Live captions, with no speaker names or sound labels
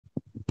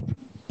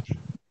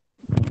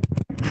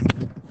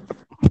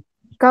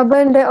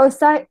Carbon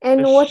dioxide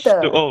and water.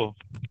 H2O.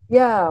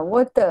 Ya,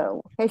 water,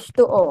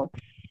 H2O.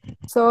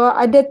 So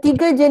ada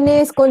 3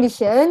 jenis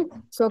condition.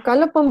 So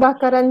kalau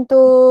pembakaran tu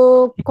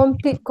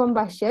complete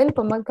combustion,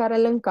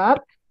 pembakaran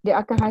lengkap,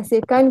 dia akan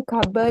hasilkan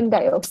carbon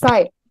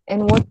dioxide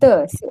and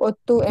water,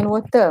 CO2 and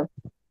water.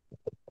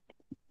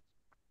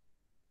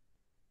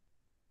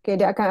 Okay,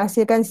 dia akan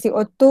hasilkan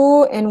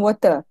CO2 and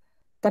water.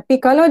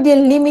 Tapi kalau dia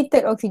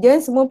limited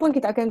oxygen, semua pun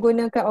kita akan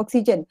gunakan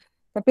oxygen.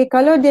 Tapi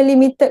kalau dia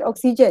limited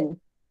oxygen,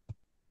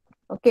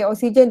 okay,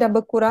 oxygen dah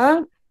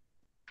berkurang,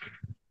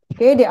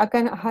 okay, dia tak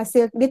akan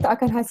hasilkan dia tak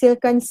akan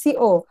hasilkan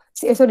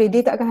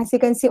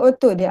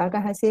CO2, dia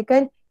akan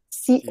hasilkan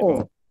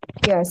CO.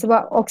 Ya,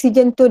 sebab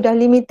oksigen tu dah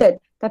limited.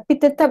 Tapi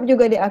tetap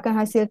juga dia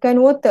akan hasilkan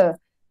water.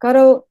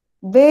 Kalau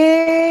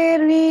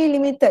very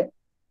limited,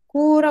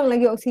 kurang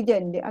lagi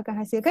oksigen, dia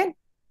akan hasilkan.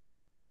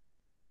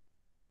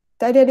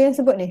 Tak ada yang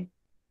sebut ni.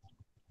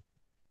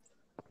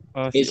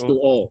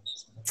 H2O.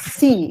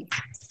 C.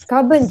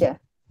 Carbon je.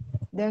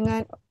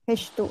 Dengan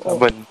H2O.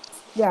 Carbon.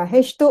 Ya,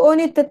 H2O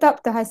ni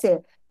tetap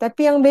terhasil.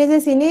 Tapi yang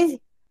beza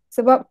sini,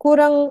 sebab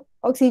kurang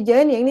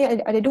oksigen, yang ni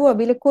ada 2.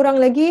 Bila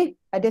kurang lagi,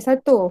 ada 1.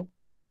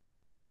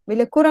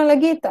 Bila kurang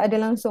lagi, tak ada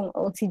langsung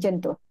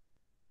oksigen tu.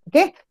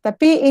 Okay,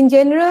 tapi in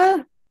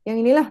general,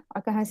 yang inilah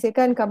akan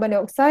hasilkan carbon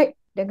dioxide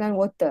dengan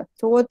water.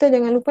 So water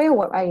jangan lupa ya,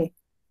 wap air.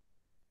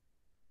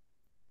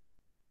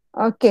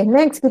 Okay,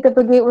 next kita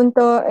pergi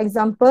untuk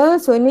example.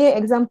 So ni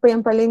example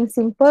yang paling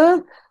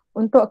simple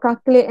untuk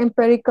calculate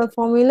empirical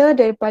formula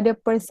daripada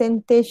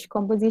percentage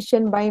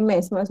composition by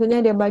mass. Maksudnya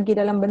dia bagi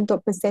dalam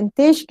bentuk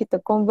percentage, kita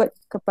convert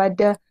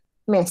kepada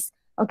mass.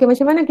 Okay,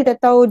 macam mana kita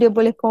tahu dia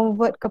boleh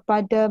convert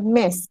kepada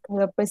mass?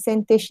 Kalau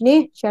percentage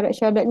ni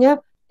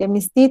syarat-syaratnya dia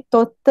mesti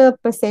total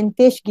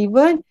percentage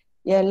given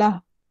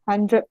ialah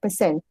 100%.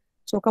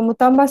 So kamu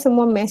tambah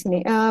semua mass ni,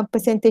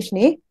 percentage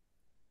ni.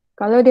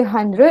 Kalau dia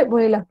 100,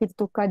 bolehlah kita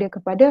tukar dia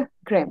kepada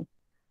gram.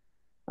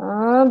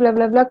 Bla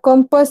bla bla,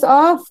 composed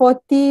of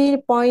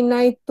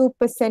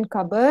 40.92%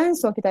 carbon.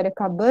 So kita ada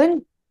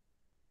carbon.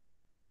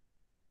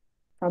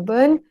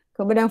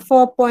 Kemudian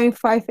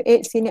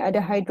 4.58 sini ada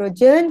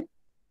hydrogen.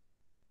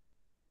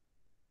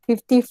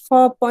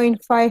 54.5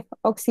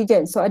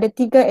 oxygen. So ada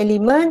 3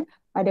 elemen,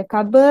 ada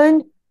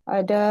carbon,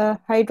 ada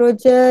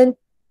hydrogen,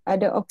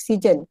 ada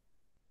oxygen.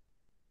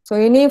 So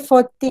ini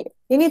 40,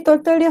 ini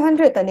total dia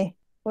 100 tak ni?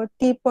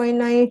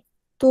 40.92.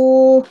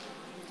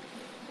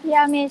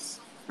 Ya, Miss.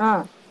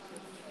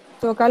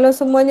 So kalau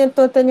semuanya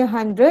totalnya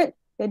 100,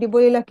 jadi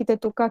bolehlah kita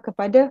tukar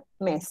kepada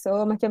mass. So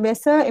macam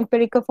biasa,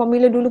 empirical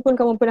formula dulu pun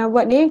kamu pernah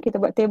buat ni,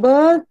 kita buat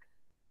table.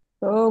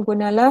 So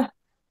gunalah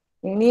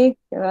ini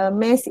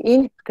mass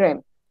in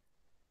gram.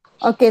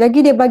 Okay, lagi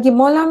dia bagi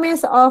molar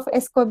mass of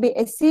ascorbic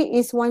acid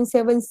is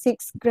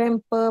 176 gram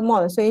per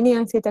mole. So ini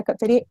yang saya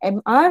cakap tadi,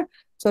 MR.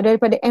 So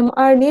daripada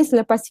MR ni,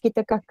 selepas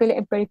kita calculate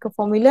empirical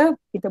formula,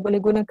 kita boleh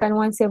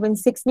gunakan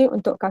 176 ni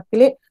untuk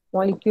calculate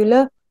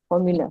molecular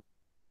formula.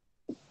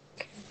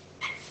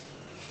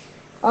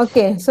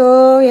 Okay,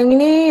 so yang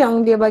ini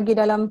yang dia bagi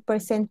dalam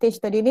percentage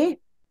tadi ni.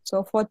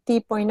 So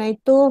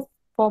 40.92,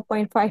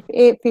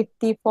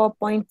 4.58,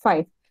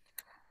 54.5.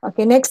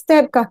 Okay, next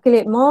step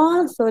calculate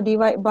mole. So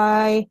divide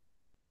by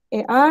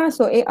AR.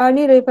 So AR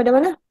ni daripada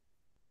mana?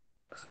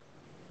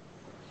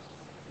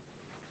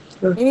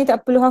 Ini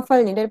tak perlu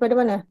hafal ni. Daripada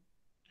mana?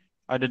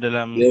 Ada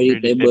dalam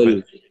Periodic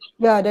table.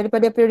 Ya,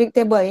 daripada periodic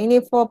table.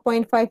 Ini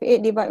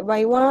 4.58 divide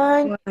by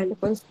 1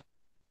 equals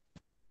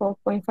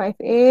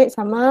 4.58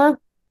 sama.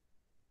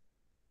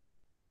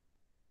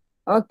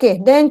 Okay,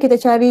 then kita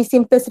cari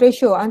simplest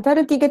ratio.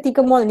 Antara 3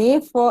 mol ni,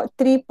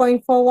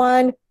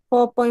 3.41,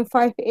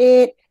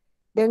 4.58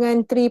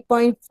 dengan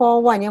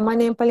 3.41. Yang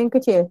mana yang paling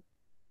kecil?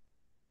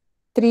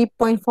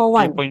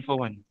 3.41.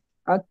 3.41.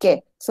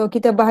 Okay, so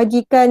kita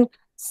bahagikan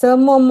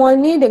semua mol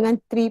ni dengan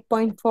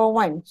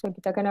 3.41. So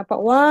kita akan dapat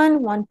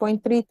 1,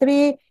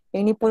 1.33,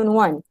 yang ni pun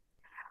 1.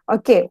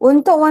 Okay,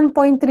 untuk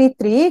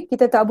 1.33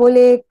 kita tak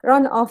boleh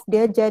round off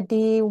dia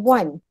jadi 1.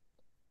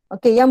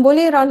 Okay, yang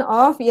boleh round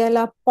off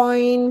ialah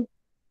 0.0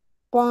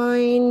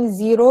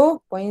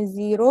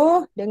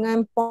 dengan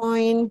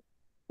 0.1.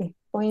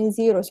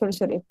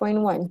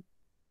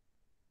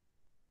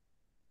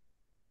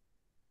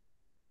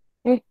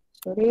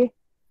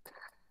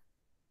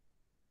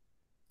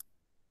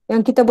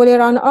 Yang kita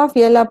boleh round off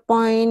ialah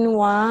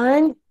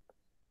 0.1,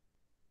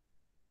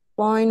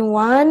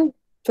 0.1,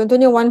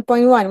 contohnya 1.1.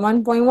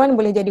 1.1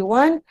 boleh jadi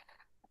 1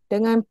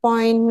 dengan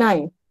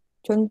 0.9.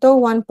 Contoh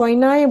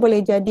 1.9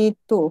 boleh jadi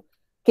 2.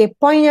 Okay,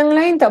 point yang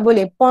lain tak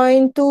boleh.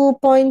 0.2,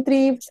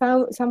 0.3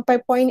 sampai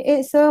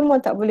 0.8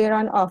 semua tak boleh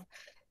round off.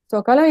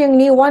 So kalau yang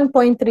ni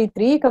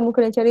 1.33, kamu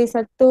kena cari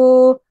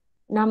satu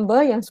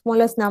number, yang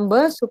smallest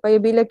number, supaya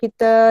bila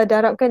kita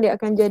darabkan dia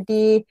akan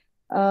jadi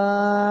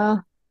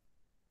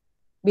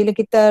bila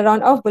kita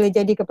round off boleh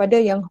jadi kepada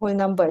yang whole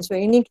number. So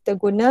ini kita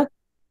guna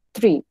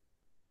 3.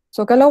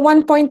 So kalau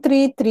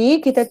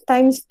 1.33 kita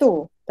times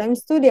 2.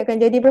 Times 2 dia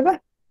akan jadi berapa?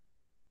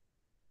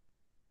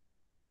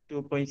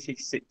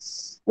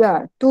 2.66.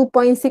 Ya,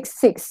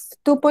 2.66.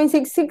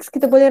 2.66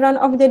 kita boleh round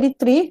off jadi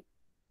 3.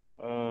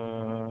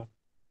 Uh,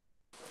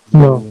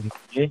 No.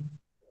 boleh.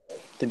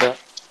 Tidak.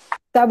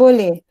 Tak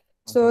boleh.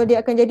 So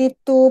dia akan jadi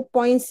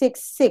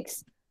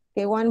 2.66.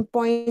 Okay,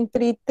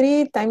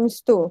 1.33 times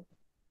 2.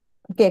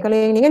 Okay, kalau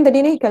yang ni kan tadi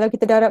ni, kalau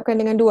kita darabkan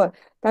dengan 2.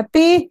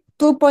 Tapi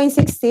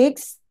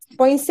 2.66,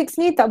 0.6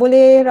 ni tak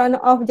boleh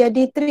round off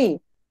jadi 3.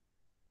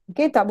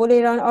 Okay, tak boleh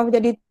round off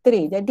jadi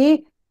 3.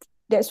 Jadi,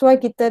 that's why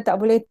kita tak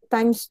boleh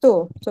times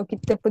 2. So,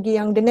 kita pergi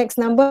yang the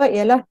next number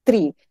ialah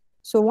 3.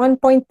 So,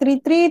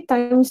 1.33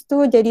 times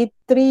 2 jadi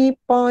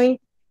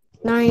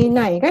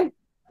 3.99 kan?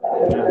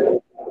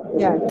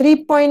 Ya,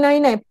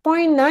 3.99.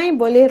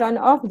 0.9 boleh round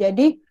off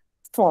jadi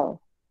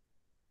 4.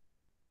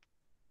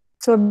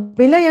 So,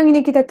 bila yang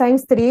ini kita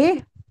times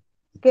 3,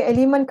 okay,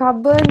 elemen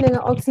karbon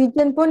dengan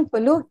oksigen pun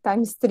perlu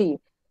times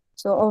 3.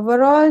 So,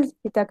 overall,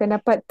 kita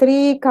akan dapat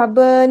 3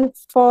 carbon,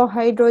 4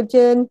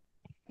 hydrogen,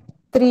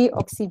 3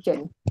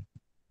 oksigen.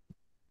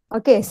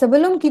 Okay,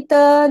 sebelum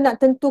kita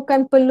nak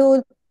tentukan perlu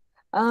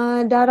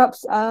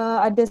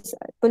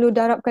perlu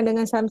darabkan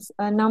dengan some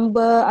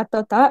number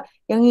atau tak,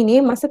 yang ini,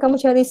 masa kamu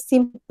cari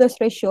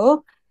simplest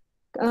ratio,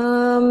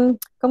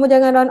 kamu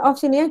jangan run off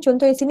sini ya.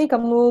 Contoh di sini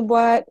kamu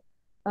buat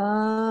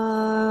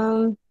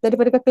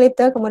daripada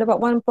calculator kamu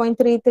dapat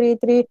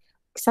 1.333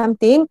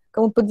 something,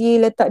 kamu pergi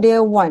letak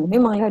dia 1.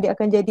 Memanglah dia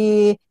akan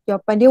jadi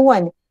jawapan dia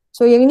 1.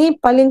 So yang ini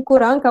paling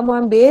kurang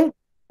kamu ambil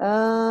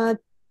 4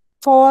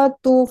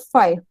 to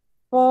 5.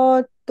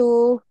 4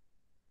 to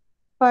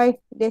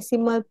 5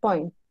 decimal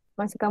point.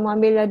 Masa kamu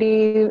ambil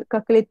dari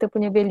calculator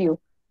punya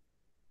value.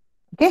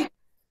 Okay.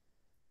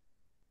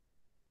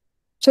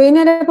 So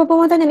ini ada apa-apa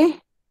mau tanya ni?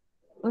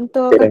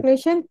 Untuk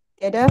calculation?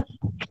 Tiada.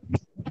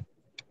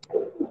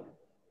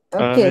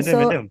 Okay, Madam, so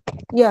madam.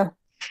 ya.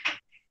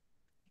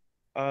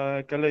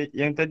 Kalau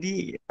yang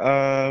tadi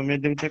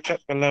madam cakap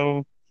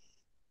kalau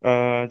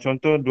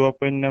contoh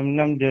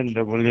 2.66 dia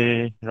dah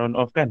boleh round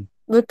off kan?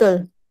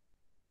 Betul.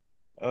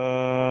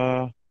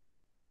 Uh,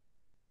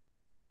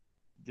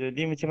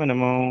 jadi macam mana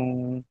mau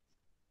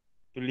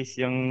tulis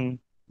yang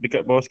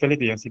dekat bawah sekali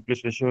tu, yang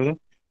simplest ratio tu?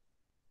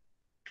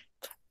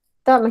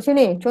 Tak macam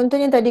ni.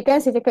 Contohnya tadi kan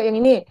saya cakap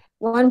yang ini.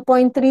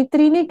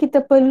 1.33 ni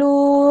kita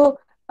perlu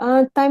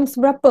times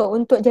berapa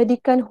untuk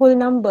jadikan whole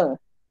number.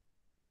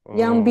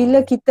 Yang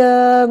bila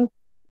Oh.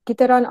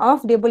 kita run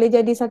off, dia boleh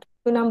jadi satu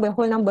number,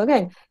 whole number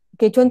kan.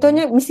 Okay,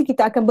 contohnya mesti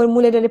kita akan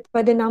bermula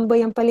daripada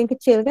number yang paling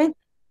kecil kan.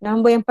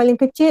 Number yang paling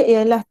kecil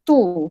ialah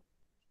 2.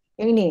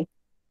 Yang ini.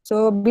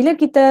 So, bila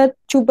kita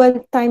cuba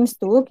times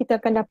 2,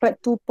 kita akan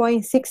dapat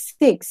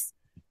 2.66.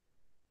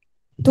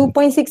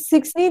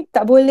 2.66 ni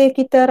tak boleh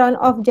kita run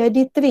off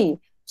jadi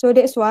 3. So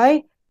that's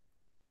why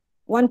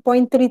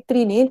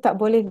 1.33 ni tak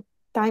boleh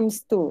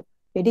times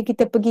 2. Jadi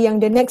kita pergi yang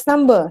the next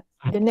number.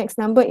 The next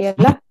number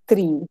ialah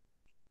 3.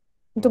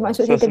 Itu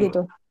maksud So saya tadi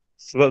tu.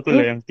 sebab tu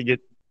lah yang tiga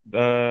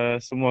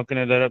semua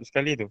kena darab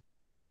sekali tu.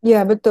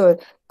 Ya, betul.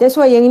 That's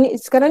why yang ini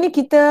sekarang ni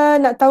kita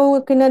nak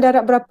tahu kena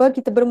darab berapa,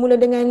 kita bermula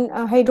dengan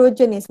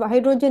hidrogen ni. Sebab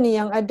hidrogen ni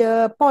yang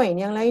ada point,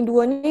 yang lain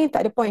dua ni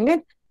tak ada point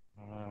kan?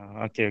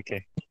 Okay, okay.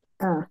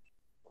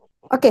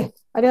 Okay,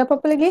 ada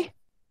apa-apa lagi?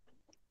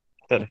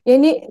 Tak ada. Yang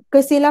ni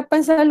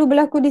kesilapan selalu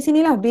berlaku di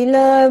sinilah.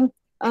 Bila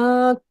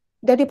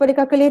daripada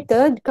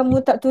calculator,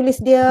 kamu tak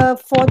tulis dia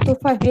 4 to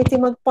 5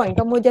 decimal point.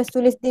 Kamu just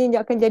tulis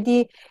dia akan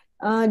jadi,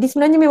 dia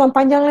sebenarnya memang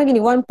panjang lagi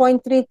ni.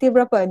 1.33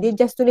 berapa. Dia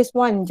just tulis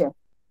 1 je.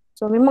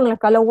 So memanglah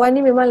kalau 1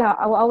 ni memanglah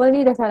awal-awal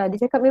ni dah salah.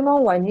 Dia cakap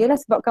memang 1. Yelah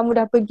sebab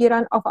kamu dah pergi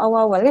run off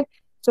awal-awal kan.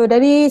 So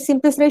dari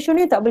simplest ratio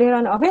ni tak boleh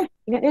run off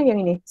Ingat ya yang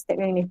ini, step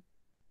yang ini.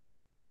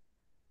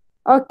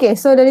 Okay,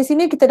 so dari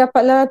sini kita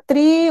dapatlah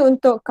 3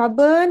 untuk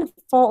carbon,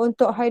 4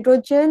 untuk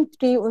hydrogen,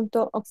 3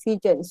 untuk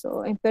oksigen.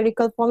 So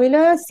empirical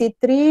formula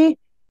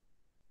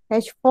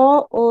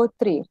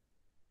C3H4O3.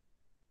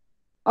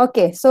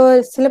 Okay,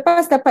 so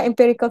selepas dapat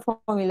empirical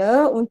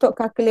formula, untuk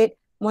calculate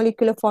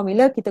molecular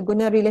formula, kita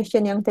guna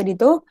relation yang tadi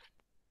tu.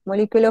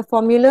 Molecular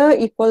formula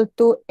equal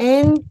to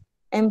N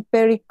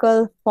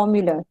empirical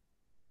formula.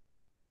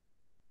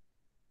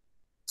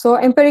 So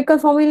empirical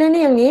formula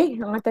ni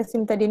yang atas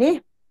sini tadi ni.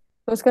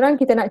 So sekarang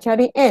kita nak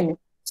cari N.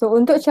 So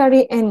untuk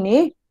cari N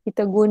ni,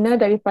 kita guna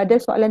daripada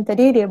soalan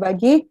tadi dia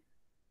bagi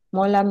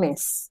molar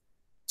mass.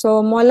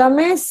 So molar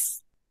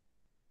mass,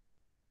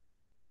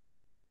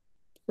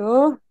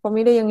 so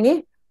formula yang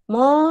ni,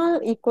 mol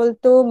equal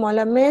to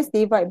molar mass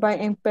divide by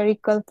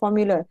empirical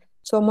formula.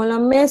 So molar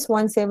mass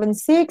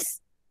 176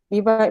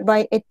 divide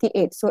by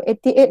 88. So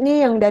 88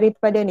 ni yang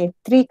daripada ni,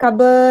 3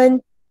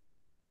 carbon,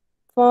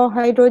 4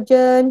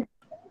 hydrogen,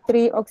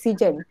 3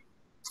 oksigen.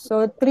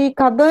 So 3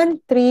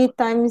 carbon, 3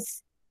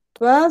 times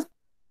 12,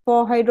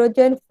 4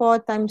 hydrogen,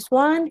 4 times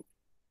 1,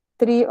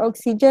 3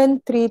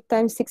 oksigen, 3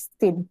 times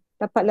 16.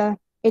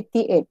 Dapatlah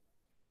 88.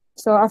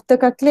 So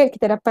after calculate,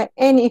 kita dapat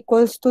N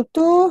equals to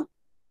 2.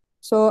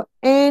 So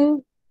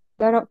N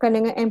darabkan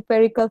dengan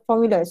empirical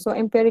formula. So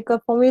empirical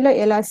formula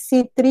ialah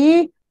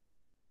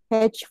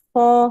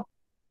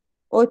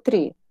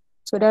C3H4O3.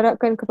 So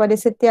darabkan kepada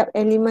setiap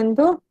elemen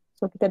tu.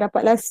 So kita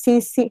dapatlah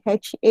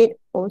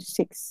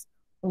C6H8O6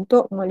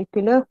 untuk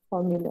molecular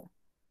formula.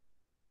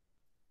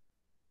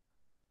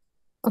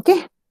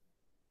 Okay?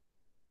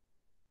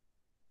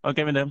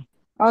 Okay, madam.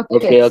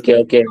 Okay.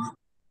 Okay.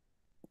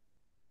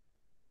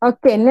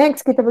 Okay,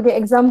 next kita pergi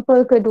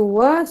example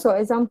kedua. So,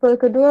 example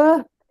kedua,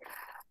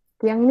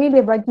 yang ni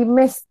dia bagi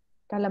mass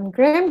dalam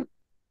gram.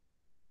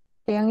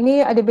 Yang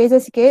ni ada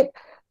beza sikit.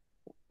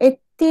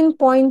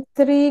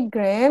 18.3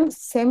 gram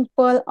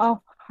sample of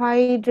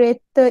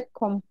hydrated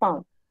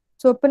compound.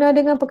 So, pernah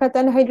dengar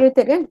perkataan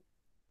hydrated kan?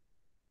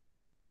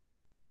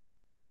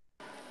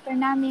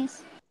 Pernah,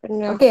 Miss.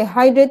 Okay,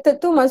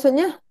 hydrated tu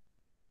maksudnya?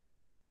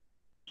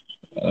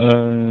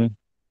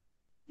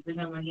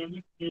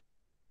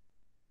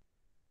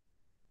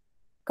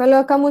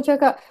 Kalau kamu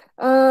cakap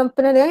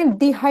pernah dengar kan?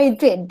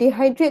 Dehydrate.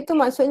 Dehydrate tu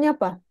maksudnya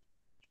apa?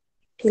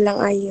 Hilang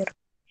air.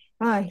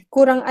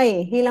 Kurang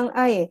air, hilang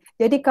air.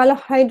 Jadi kalau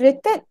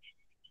hydrated,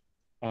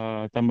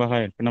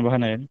 penambahan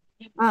air.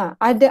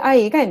 ada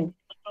air kan?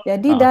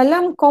 Jadi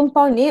dalam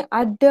compound ni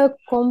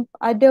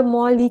ada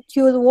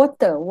molekul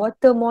water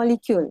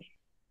molecule.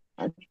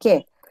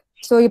 Okay.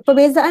 So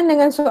perbezaan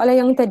dengan soalan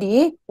yang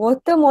tadi,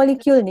 water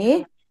molecule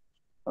ni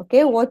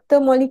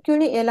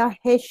ialah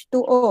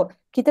H2O.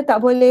 Kita tak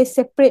boleh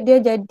separate dia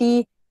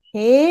jadi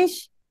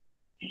H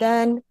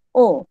dan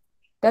O.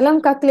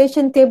 Dalam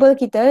calculation table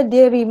kita,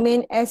 dia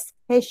remain as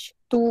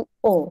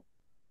H2O.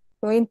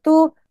 So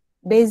itu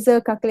beza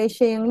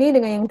calculation yang ni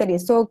dengan yang tadi.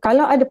 So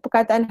kalau ada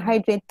perkataan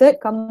hydrated,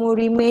 kamu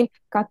remain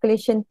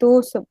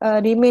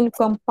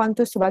compound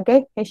tu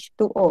sebagai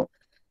H2O.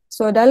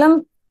 So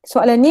dalam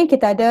soalan ni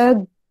kita ada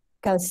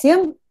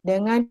kalsium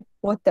dengan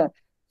water.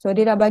 So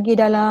dia dah bagi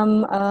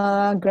dalam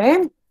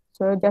gram.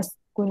 So just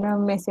guna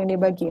mass yang dia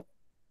bagi.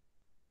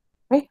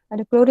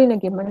 Ada klorin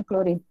lagi. Mana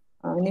klorin?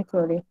 Ini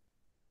klorin.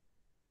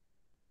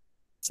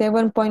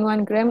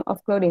 7.1 gram of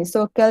chlorine.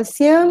 So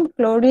calcium,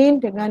 chlorine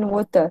dengan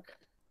water.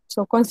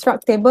 So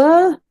construct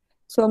table.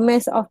 So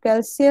mass of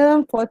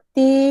calcium 4,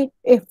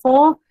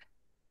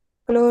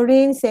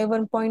 chlorine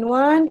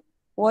 7.1,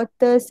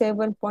 water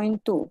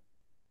 7.2.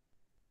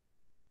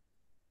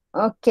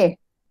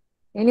 Okay.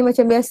 Ini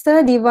macam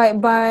biasa divide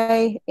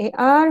by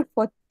AR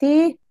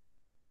 40.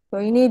 So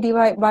ini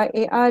divide by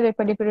AR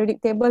daripada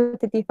periodic table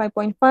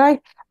 35.5.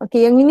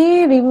 Okay, yang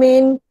ini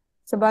remain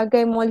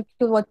sebagai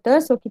molekul water.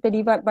 So kita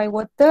divide by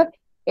water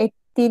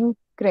 18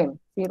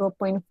 gram,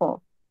 0.4.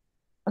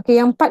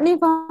 Okay, yang 4 ni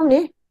faham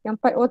ni? Yang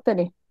 4 water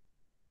ni.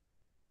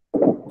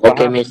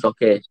 Okay, Miss.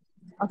 Okay,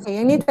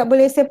 yang ni tak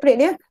boleh separate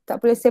dia. Tak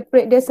boleh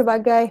separate dia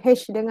sebagai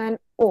H dengan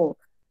O.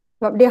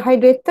 Sebab dia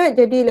hydrated,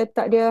 jadi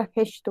letak dia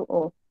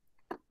H2O.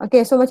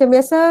 Okay, so macam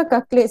biasa,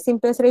 calculate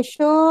simplest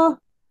ratio.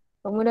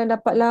 Kemudian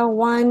dapatlah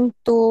 1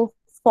 to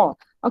 4.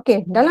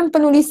 Okay, dalam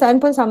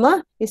penulisan pun sama.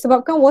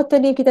 Disebabkan water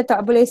ni kita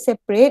tak boleh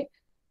separate,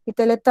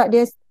 kita letak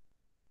dia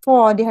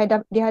 4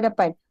 di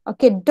hadapan.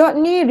 Okay, dot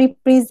ni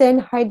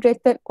represent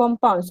hydrated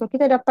compound. So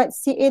kita dapat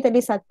Ca tadi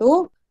 1,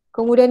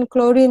 kemudian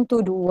chlorine tu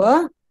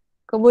 2,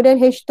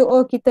 kemudian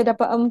H2O kita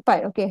dapat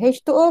 4. Okay,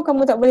 H2O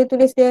kamu tak boleh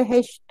tulis dia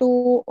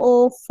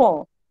H2O4.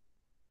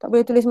 Tak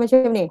boleh tulis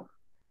macam ni.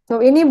 So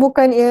ini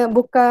bukan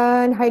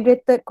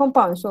hydrated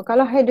compound. So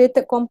kalau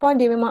hydrated compound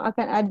dia memang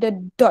akan ada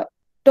dot.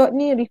 Dot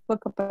ni refer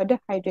kepada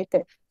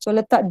hydrated. So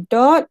letak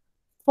dot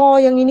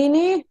 4 yang ini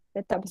ni,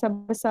 letak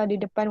besar-besar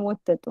di depan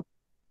water tu.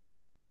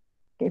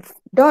 Okay,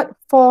 dot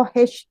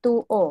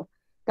 4H2O.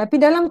 Tapi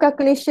dalam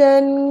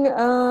calculation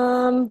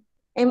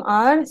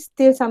MR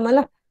still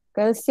samalah.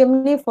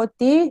 Calcium ni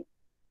 40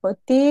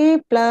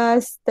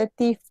 plus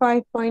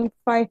 35.5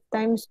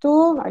 times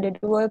 2 ada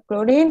 2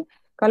 chlorine.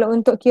 Kalau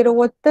untuk kira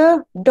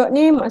water, dot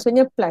ni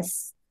maksudnya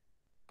plus.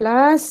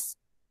 Plus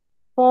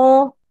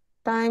 4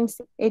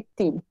 times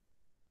 18.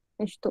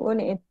 H2O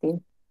ni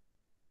 18.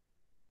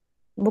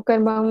 Bukan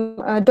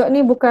dot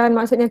ni bukan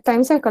maksudnya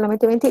times lah. Kalau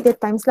matematik dia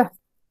times lah.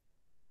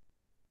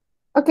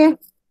 Okay.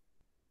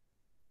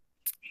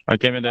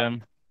 Okay,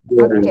 madam.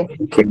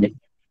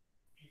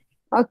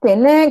 Okay,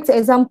 next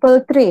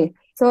example 3.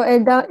 So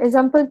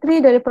example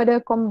 3 daripada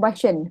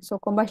combustion. So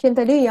combustion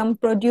tadi yang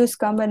produce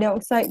carbon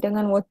dioxide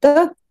dengan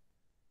water.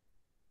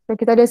 So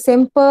kita ada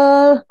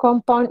sampel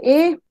compound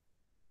A.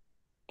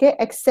 Okay,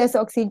 excess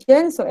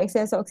oxygen. So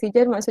excess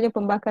oxygen maksudnya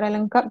pembakaran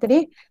lengkap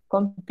tadi.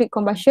 Complete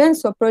combustion.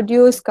 So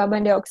produce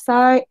carbon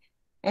dioxide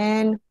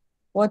and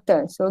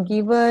water. So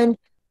given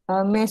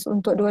mass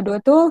untuk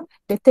dua-dua tu,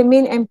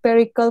 determine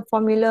empirical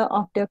formula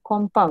of the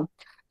compound.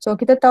 So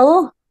kita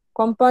tahu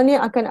compound ni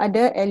akan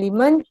ada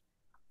elemen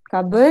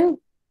carbon,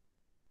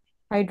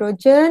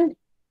 hydrogen,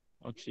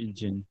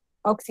 oxygen,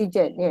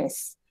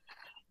 yes.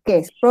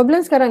 Okay,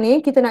 problem sekarang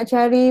ni kita nak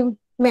cari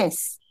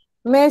mass.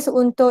 Mass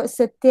untuk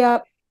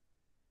setiap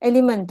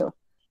elemen tu.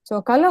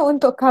 So kalau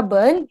untuk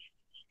carbon,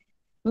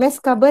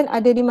 mass carbon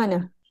ada di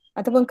mana?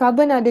 Ataupun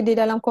carbon ada di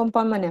dalam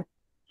compound mana?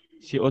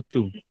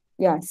 CO2.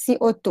 Ya,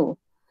 CO2.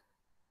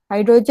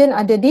 Hydrogen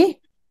ada di?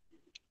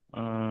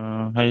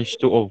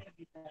 H2O.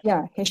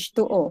 Ya,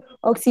 H2O.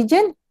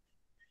 Oxygen?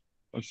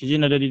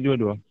 Oksigen ada di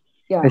dua-dua.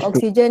 Ya,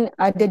 oksigen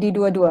ada di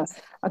dua-dua.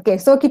 Okay,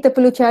 so kita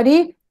perlu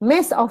cari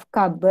mass of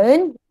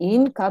carbon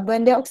in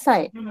carbon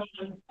dioxide.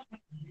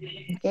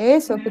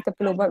 Okay, so kita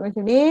perlu buat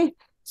macam ni.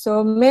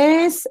 So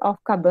mass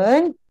of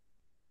carbon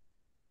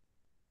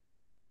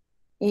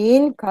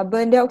in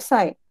carbon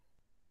dioxide.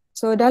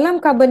 So dalam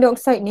carbon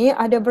dioxide ni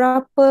ada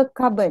berapa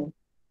carbon?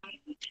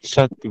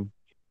 1.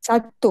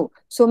 1.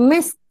 So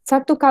mass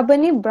satu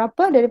carbon ni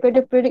berapa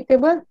daripada periodic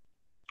table?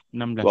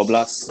 16.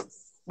 12.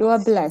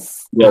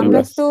 12.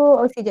 16 tu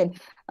oksigen.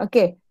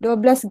 Okay,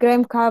 12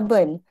 gram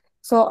carbon.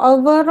 So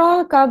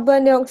overall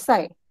carbon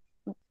dioxide,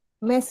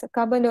 mass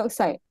carbon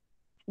dioxide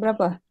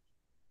berapa?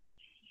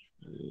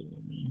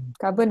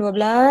 Carbon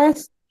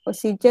 12,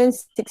 oksigen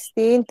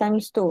 16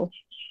 times 2.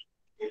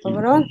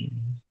 Overall?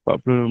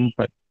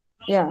 44.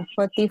 Ya,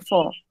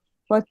 44.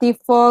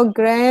 44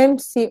 gram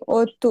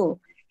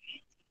CO2.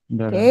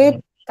 Dah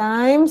Okay,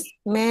 times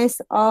mass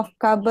of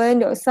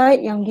carbon dioxide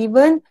yang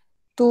given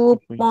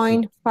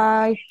 2.52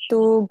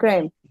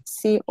 gram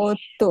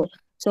CO2.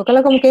 So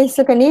kalau kamu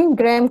cancelkan ni,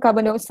 gram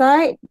carbon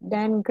dioxide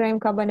dan gram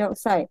carbon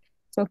dioxide.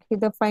 So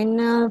kita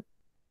final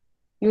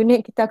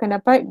unit kita akan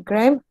dapat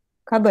gram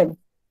carbon.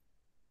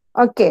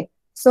 Okay,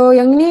 so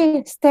yang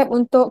ni step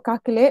untuk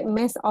calculate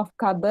mass of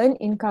carbon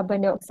in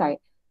carbon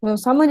dioxide. So,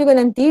 sama juga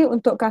nanti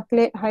untuk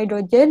calculate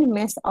hydrogen,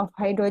 mass of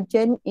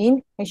hydrogen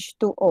in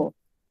H2O.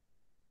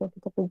 So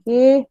kita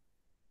pergi,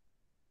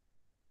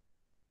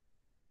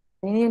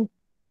 ini yang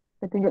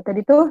kita tunjuk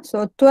tadi tu.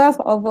 So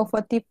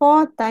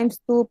 12/44 times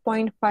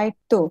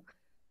 2.52.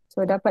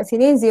 So dapat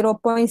sini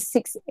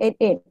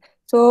 0.688.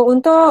 So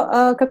untuk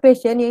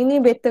calculation yang ini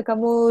better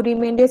kamu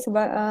remain dia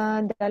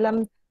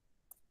dalam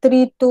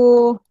 3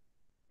 to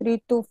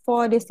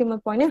 4 decimal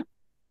point ya.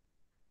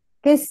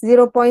 Okay,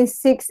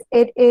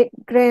 0.688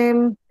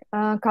 gram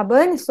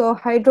carbon. So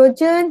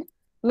hydrogen,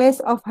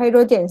 mass of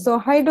hydrogen. So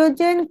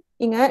hydrogen,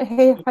 ingat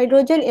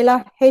hydrogen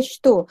ialah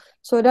H2.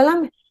 So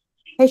dalam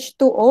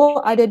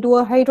H2O ada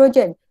 2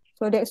 hydrogen.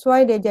 So that's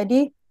why dia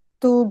jadi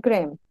 2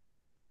 gram.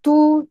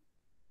 2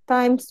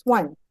 times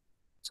 1.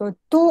 So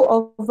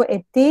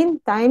 2/18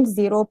 times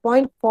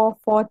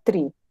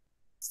 0.443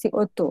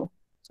 CO2.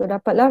 So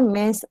dapatlah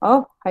mass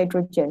of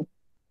hydrogen.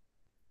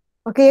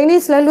 Okay, yang ni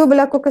selalu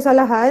berlaku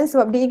kesalahan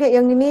sebab diingat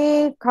yang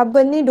ini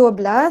carbon ni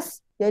 12.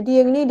 Jadi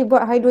yang ni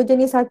dibuat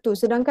hydrogen ni 1.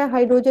 Sedangkan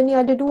hydrogen ni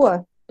ada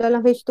 2 dalam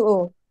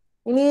H2O.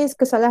 Ini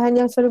kesalahan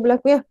yang selalu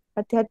berlaku ya.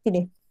 Hati-hati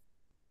ni.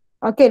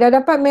 Okay, dah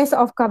dapat mass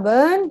of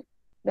carbon.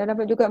 Dah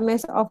dapat juga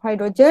mass of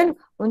hydrogen.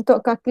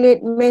 Untuk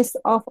calculate mass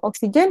of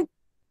oxygen,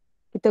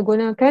 kita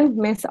gunakan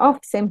mass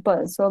of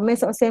sample. So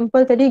mass of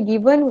sample tadi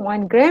given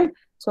 1 gram.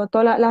 So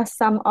tolaklah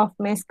sum of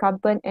mass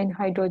carbon and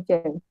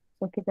hydrogen.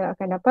 So kita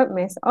akan dapat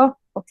mass of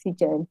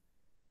oxygen.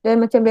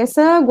 Dan macam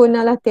biasa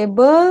gunalah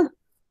table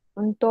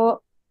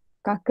untuk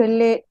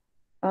calculate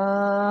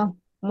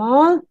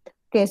mole.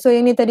 Okay, so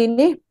yang ni tadi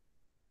ni.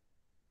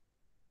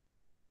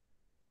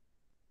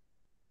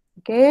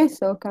 Okay,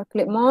 so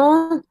calculate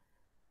mole.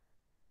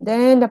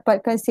 Then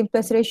dapatkan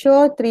simplest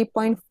ratio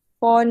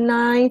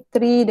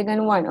 3.493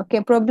 dengan 1.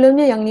 Okay,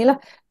 problemnya yang ni lah.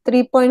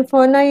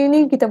 3.49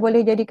 ni kita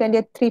boleh jadikan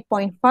dia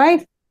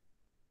 3.5.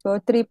 So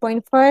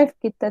 3.5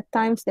 kita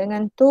times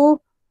dengan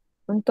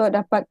 2 untuk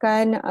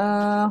dapatkan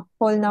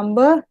whole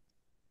number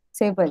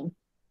 7.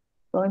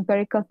 So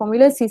empirical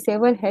formula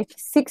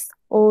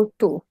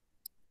C7H6O2.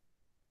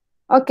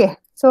 Okay,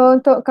 so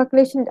untuk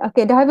calculation,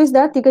 okay dah habis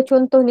dah 3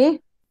 contoh ni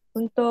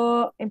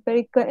untuk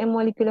empirical and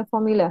molecular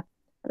formula.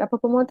 Ada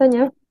apa-apa mau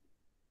tanya?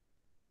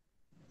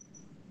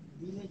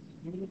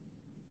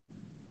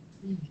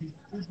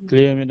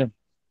 Clear, madam.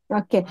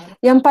 Okay,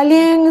 yang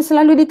paling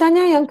selalu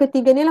ditanya yang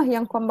ketiga ni lah,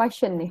 yang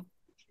combustion ni.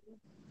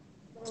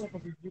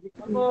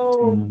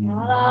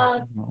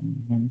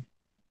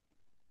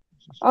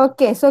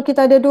 Okay, so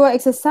kita ada 2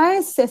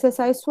 exercise.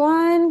 Exercise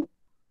 1,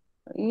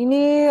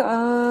 ini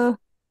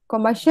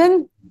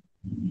combustion.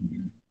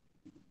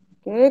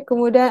 Okay,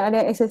 kemudian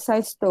ada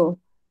exercise 2.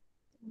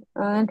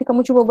 Nanti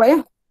kamu cuba buat ya.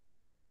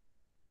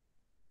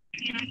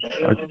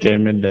 Okay,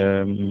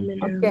 madam.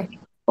 Okay.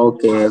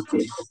 Okay.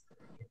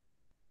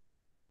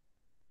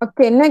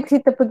 Okay, next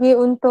kita pergi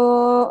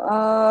untuk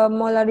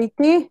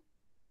molarity.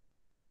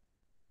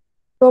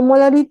 So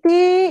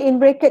molarity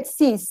in bracket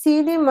C. C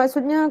ni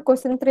maksudnya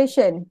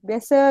concentration.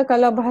 Biasa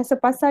kalau bahasa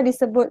pasar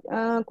disebut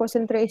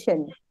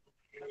concentration.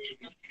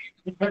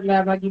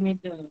 Cepatlah bagi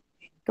meter.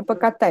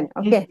 Kepekatan.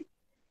 Okay.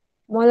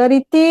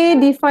 Molarity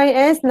defined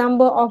as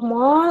number of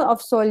mole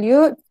of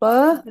solute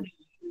per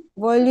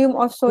volume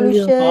of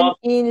solution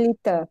in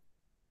liter.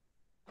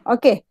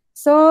 Okay.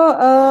 So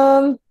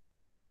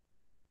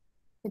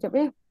sekejap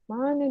ya.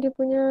 Mana dia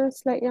punya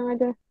slide yang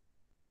ada?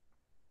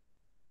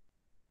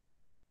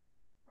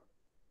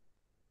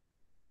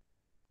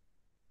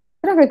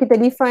 Pernahkah kita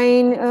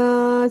define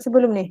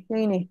sebelum ni?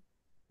 Yang ini.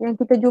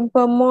 Yang kita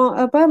jumpa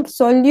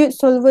solute,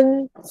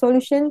 solvent,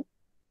 solution.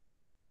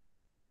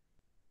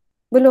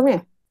 Belum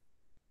ya?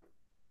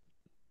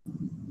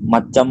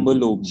 Macam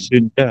belum.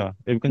 Sudah.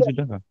 Bukan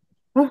sudah lah.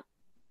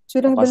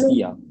 Sudah Tak belum? pasti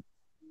lah.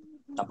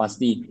 Tak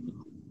pasti.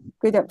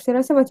 Kejap,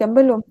 saya rasa macam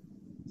belum.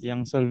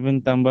 Yang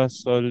solvent tambah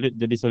solid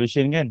jadi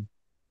solution kan?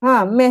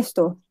 Mass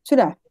tu.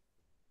 Sudah?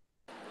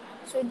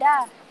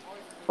 Sudah.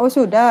 Oh,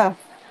 sudah.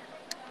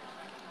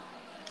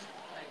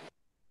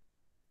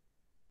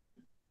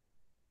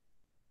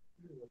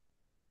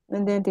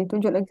 Nanti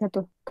tunjuk lagi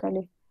satu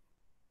kali.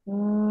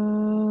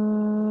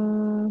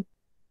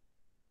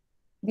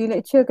 Di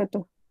lecture ke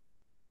tu?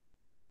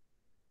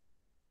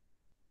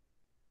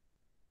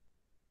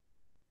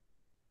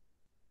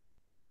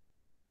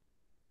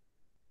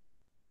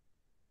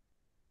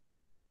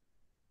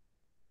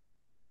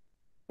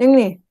 Yang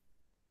ni?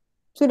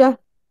 Sudah?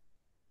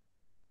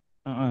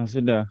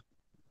 Sudah.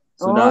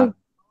 Sudah.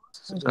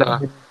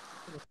 Oh,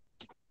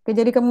 okay,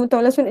 jadi kamu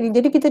tahu lah.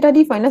 Jadi kita dah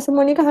define lah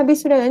semua ni kan,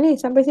 habis sudah lah ni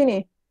sampai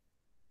sini.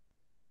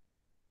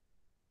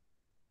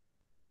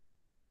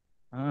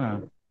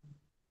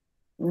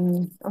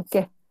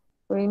 Okay.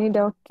 So ini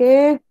dah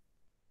okay.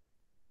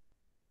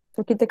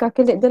 So kita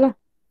calculate je lah.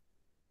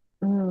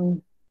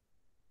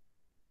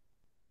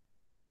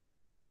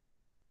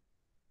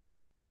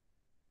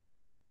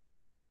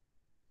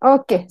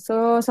 Okay,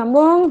 so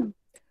sambung.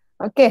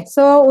 Okay,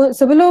 so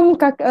sebelum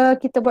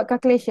kita buat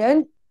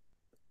calculation,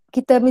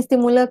 kita mesti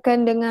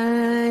mulakan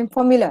dengan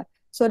formula.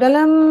 So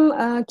dalam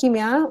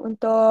kimia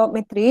untuk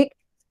matrik,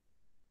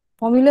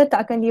 formula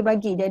tak akan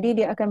dibagi. Jadi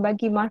dia akan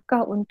bagi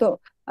markah untuk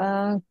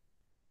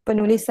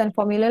penulisan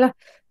formula lah.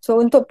 So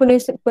untuk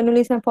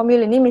penulisan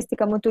formula ni mesti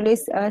kamu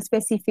tulis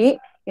spesifik.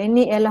 Yang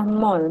ni ialah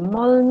mol.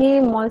 Mol ni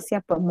mol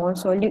siapa? Mol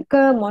solute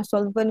ke, mol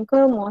solvent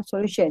ke, mol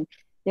solution.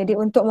 Jadi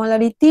untuk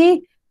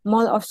molarity,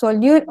 mol of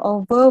solute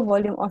over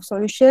volume of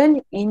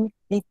solution in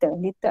liter.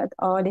 Liter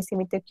or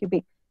decimeter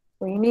cubic.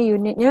 So ini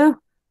unitnya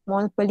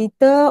mol per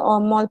liter or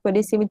mol per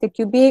decimeter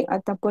cubic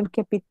ataupun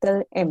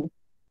capital M.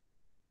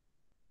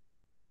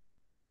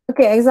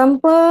 Okay,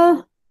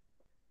 example.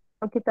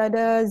 Kita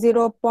ada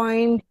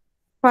 0.586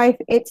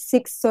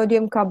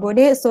 sodium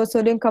carbonate. So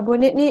sodium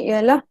carbonate ni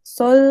ialah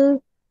solute,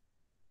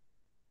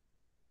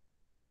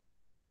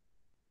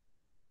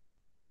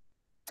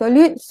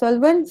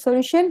 solvent,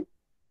 solution.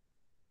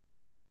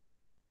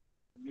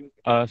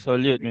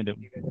 Solute, madam.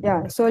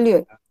 Ya,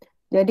 solute.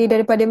 Jadi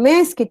daripada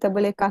mass kita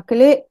boleh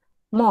calculate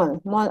mol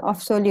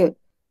of solute.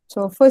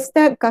 So first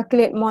step,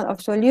 calculate mol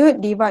of solute,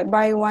 divide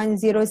by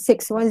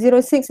 106.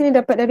 106 ni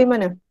dapat dari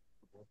mana?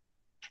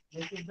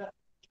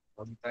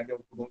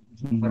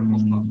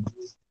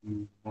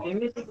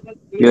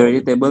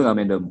 Periodic table lah,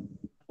 madam.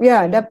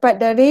 Ya, dapat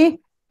dari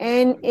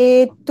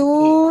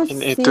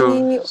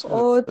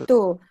Na2CO2.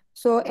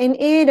 So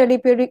Na dari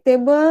periodic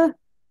table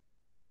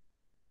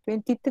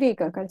 23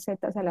 ke kalau saya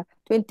tak salah.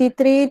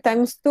 23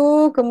 times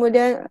 2,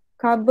 kemudian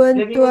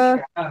carbon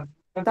 12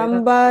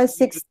 tambah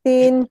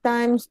 16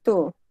 times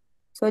 2.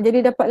 So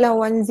jadi dapatlah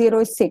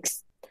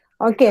 106.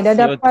 Okay, dah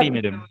dapat. CO3,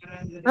 madam.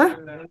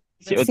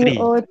 CO3.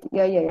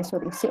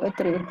 Sorry,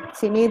 CO3.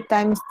 Sini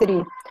times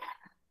 3.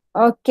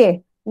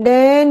 Okay,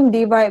 then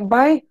divide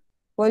by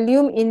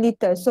volume in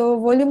liter. So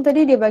volume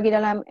tadi dia bagi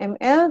dalam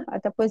ml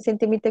ataupun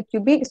centimeter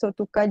cubic. So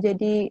tukar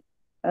jadi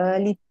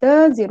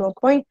liter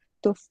 0.25.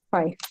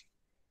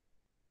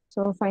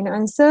 So final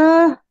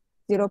answer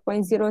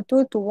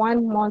 0.02 to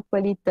 1 mol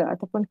per liter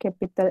ataupun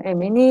capital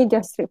M. Ini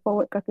just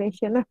straightforward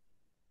calculation lah.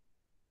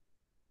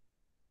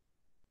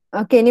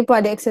 Okay, ni pun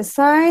ada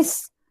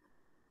exercise.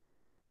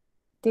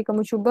 Nanti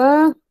kamu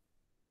cuba.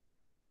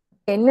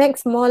 Okay,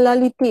 next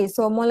molality.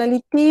 So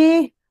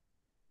molality.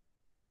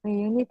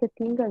 Yang ni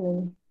tertinggal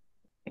ni.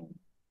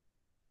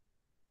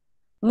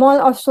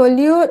 Mol of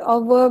solute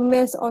over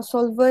mass of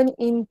solvent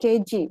in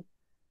kg.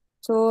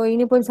 So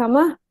ini pun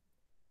sama.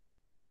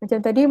 Macam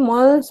tadi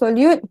mol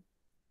solute.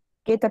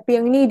 Okay, tapi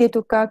yang ni dia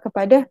tukar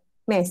kepada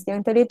mass.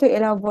 Yang tadi tu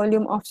ialah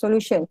volume of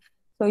solution.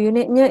 So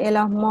unitnya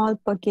ialah mol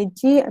per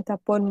kg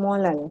ataupun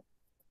molal.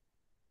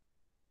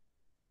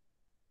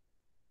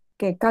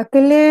 Okay,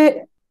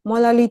 calculate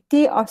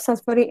molality of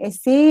sulfuric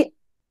acid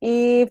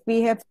if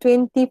we have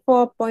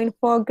 24.4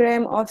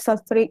 gram of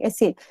sulfuric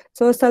acid.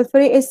 So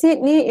sulfuric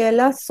acid ni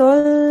ialah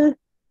solvent,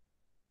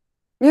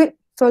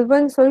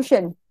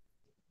 solution.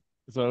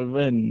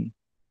 Solvent.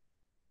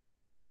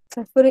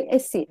 Sulfuric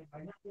acid.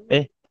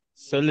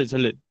 Solid.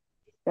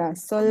 Ya,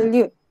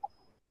 solute.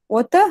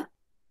 Water?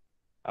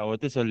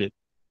 Water solid.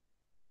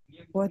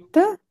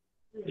 Water?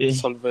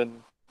 Solvent.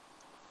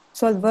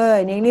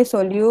 Solvent. Yang ni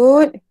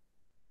solute.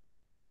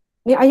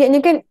 Ni ayatnya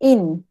kan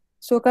in.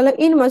 So kalau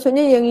in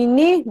maksudnya yang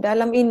ini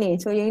dalam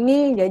ini. So yang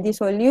ini jadi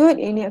solute,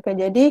 ini akan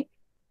jadi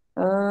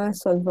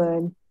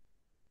solvent.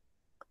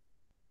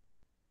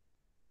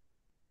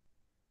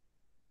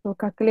 So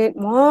calculate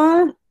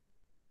mol.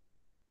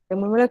 Yang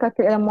mula-mula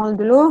calculate mol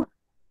dulu.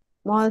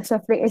 Mol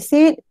sulfuric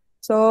acid.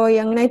 So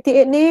yang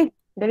 98 ni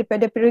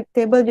daripada periodic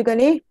table juga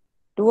ni.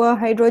 2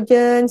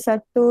 hidrogen,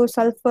 1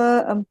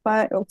 sulfur,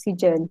 4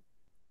 oksigen.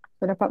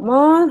 So dapat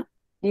mol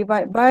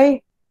divide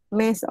by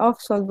mass of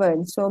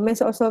solvent. So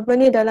mass of solvent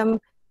ni dalam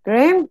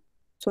gram.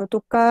 So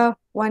tukar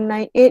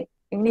 198.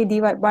 Yang ni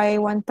divide by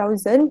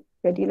 1000.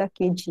 Jadilah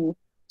kg.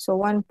 So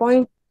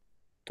 1.26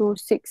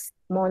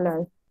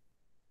 molar.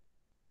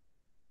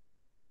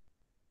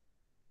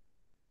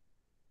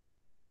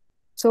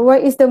 So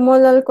what is the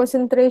molar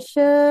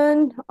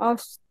concentration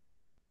of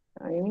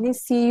yang ni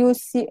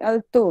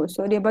CuCl2.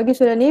 So dia bagi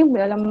sudah ni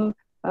dalam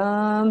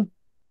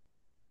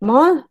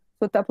mol.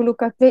 So tak perlu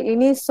calculate.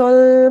 Ini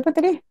apa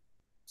tadi?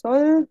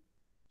 Solute.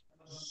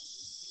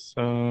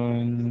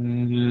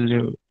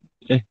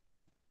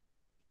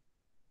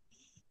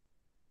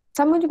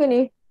 Sama juga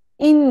ni.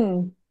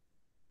 In.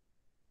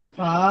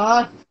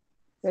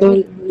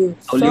 Jadi,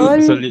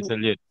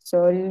 Solute.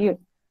 solute.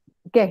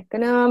 Okay,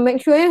 kena make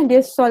sure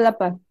dia sol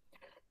apa.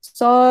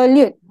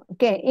 Solute.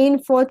 Okay,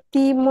 in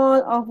 40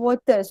 mole of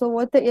water. So,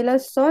 water ialah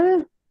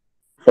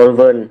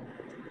Solvent.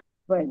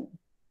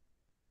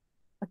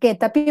 Okay,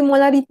 tapi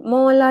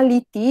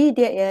molality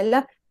dia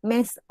ialah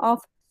mass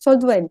of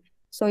solvent.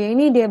 So, yang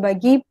ini dia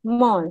bagi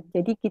mole.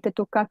 Jadi, kita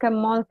tukarkan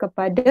mole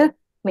kepada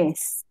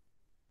mass.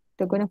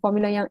 Kita guna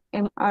formula yang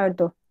MR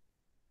tu.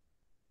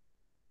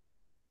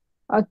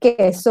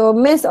 Okay, so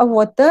mass of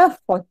water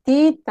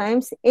 40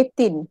 times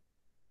 18.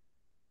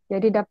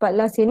 Jadi,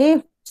 dapatlah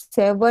sini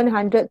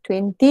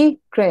 720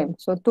 gram.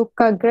 So,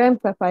 tukar gram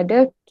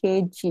kepada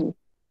kg.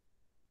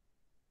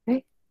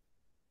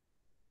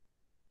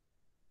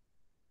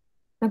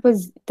 Apa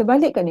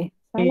terbalik kan ni?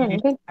 Salah ni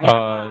kan?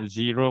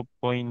 0.7.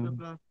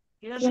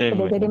 Kenapa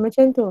dia jadi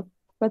macam tu?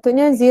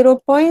 Patutnya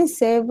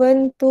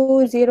 0.7208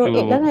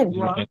 lah kan?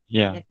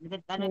 Ya.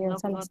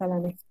 Yang salah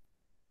ni.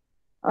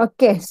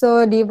 Okay,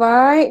 so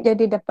divide.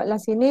 Jadi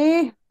dapatlah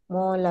sini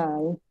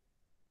molar.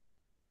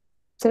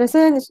 Saya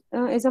rasa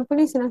example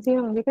ni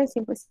senang-senang. Dia kan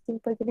simple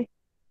je ni.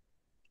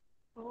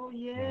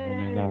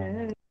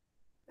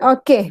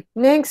 Okay,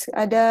 next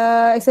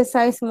ada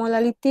exercise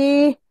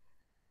molality.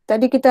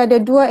 Tadi kita ada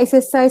 2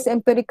 exercise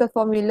empirical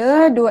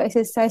formula, 2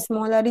 exercise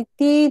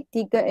molarity,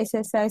 3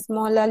 exercise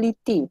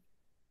molality.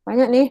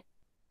 Banyak ni.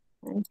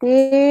 Nanti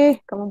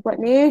kamu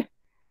buat ni.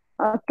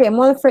 Okay,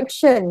 mole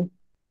fraction.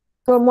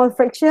 So, mole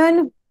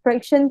fraction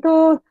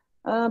tu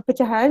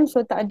pecahan.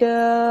 So, tak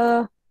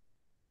ada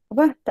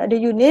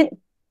unit.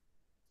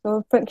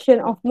 So,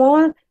 fraction of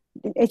mole.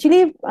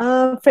 Actually,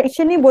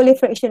 fraction ni boleh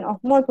fraction of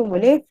mole pun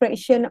boleh.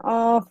 Fraction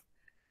of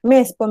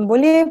mass pun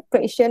boleh.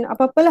 Fraction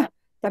apa-apalah.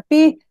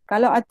 Tapi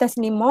kalau atas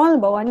ni mole,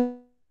 bawah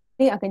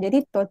ni akan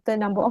jadi total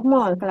number of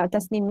mole. Kalau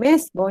atas ni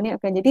mass, bawah ni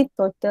akan jadi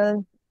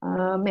total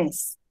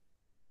mass.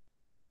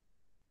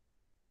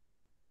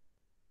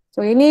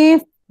 So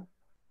ini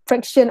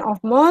fraction of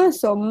mole.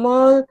 So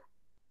mole,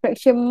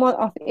 fraction mole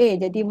of A.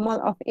 Jadi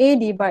mole of A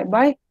divide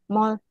by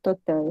mole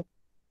total.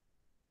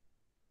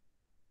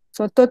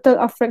 So total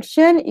of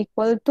fraction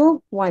equal to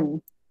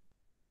 1.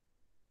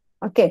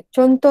 Okay,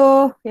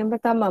 contoh yang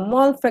pertama.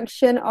 Mole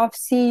fraction of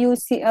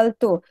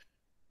CuCl2.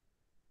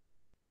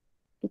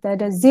 Kita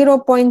ada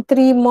 0.3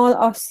 mole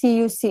of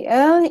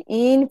CuCl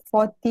in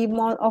 40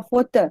 mole of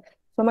water.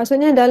 So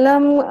maksudnya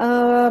dalam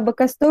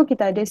bekas tu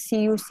kita ada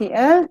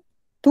CuCl,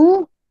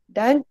 2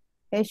 dan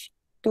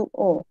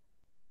H2O.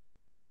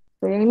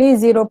 So yang ni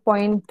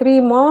 0.3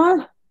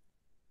 mole.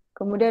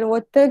 Kemudian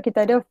water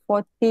kita ada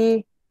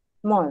 40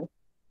 mole.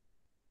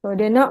 So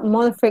dia nak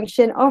mole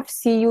fraction of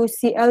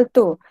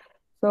CuCl2.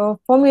 So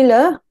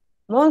formula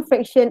mole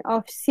fraction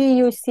of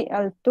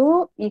CuCl2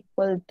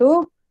 equal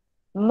to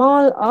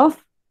mole of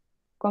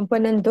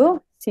komponen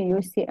tu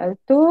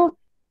CuCl2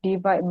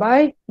 divide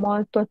by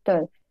mole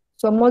total.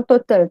 So mole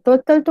total.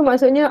 Total tu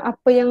maksudnya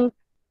apa yang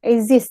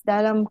exist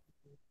dalam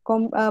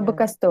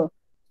bekas tu.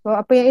 So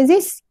apa yang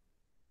exist?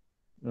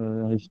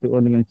 H2O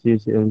dengan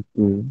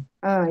CuCl2.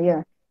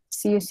 Ya.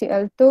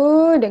 CuCl2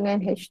 dengan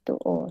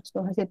H2O.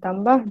 So hasil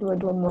tambah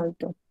 22 mole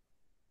tu.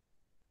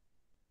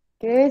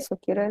 Okay, so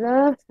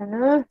kiralah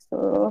sana.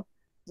 So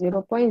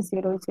 0.008.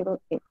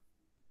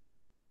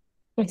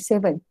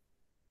 7.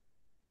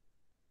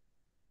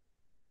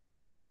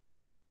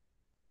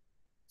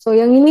 So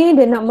yang ini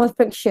dia nak mole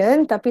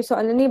fraction tapi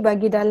soalan ni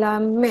bagi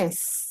dalam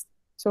mass.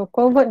 So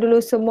convert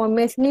dulu semua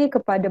mass ni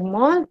kepada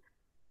mole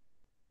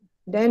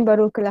dan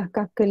barulah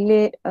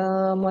calculate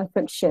mole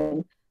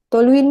fraction.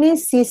 Toluene ni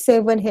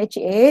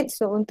C7H8.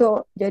 So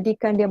untuk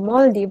jadikan dia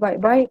mole divide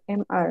by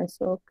MR.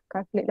 So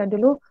calculate lah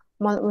dulu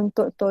mole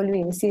untuk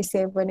toluene.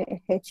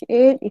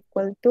 C7H8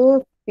 equal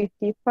to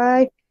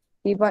 55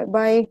 divide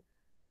by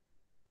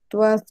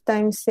 12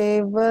 times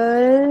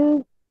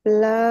 7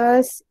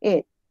 plus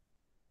 8.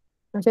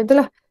 Macam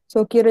itulah.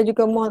 So kira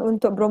juga mole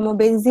untuk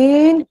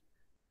bromobenzin.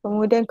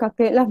 Kemudian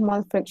calculate lah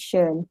mole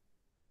fraction.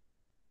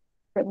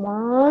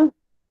 Mole.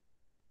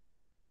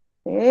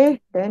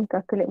 Okay. Dan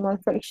calculate mole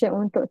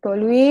fraction untuk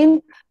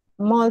toluene.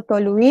 Mole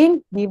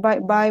toluene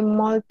divide by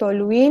mole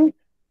toluene.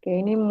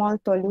 Okay, ini mole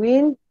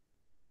toluene.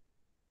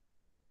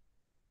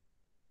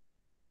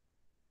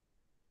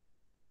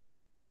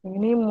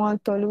 Ini mole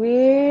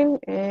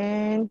toluene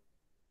and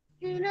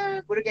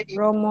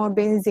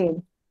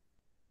bromobenzin.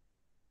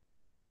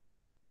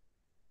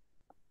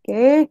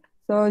 Okay,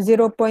 so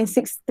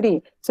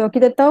 0.63. So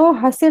kita tahu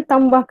hasil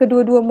tambah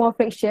kedua-dua mole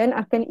fraction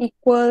akan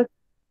equal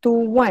to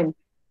 1.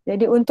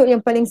 Jadi untuk yang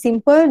paling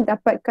simple,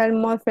 dapatkan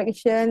mole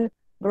fraction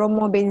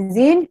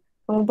bromobenzin,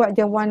 kamu buat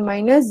je 1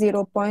 minus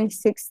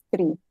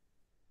 0.63.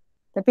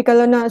 Tapi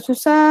kalau nak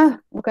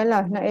susah,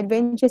 bukanlah, nak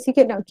adventure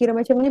sikit, nak kira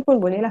macam ni pun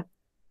boleh lah.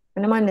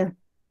 Mana-mana.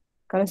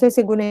 Kalau saya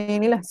guna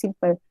yang ni lah,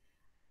 simple.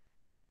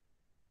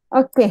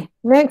 Okay,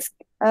 next.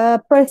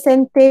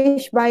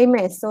 Percentage by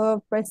mass.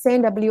 So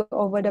percent W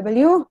over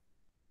W.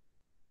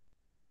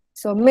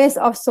 So mass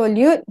of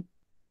solute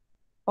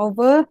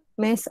over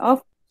mass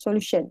of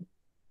solution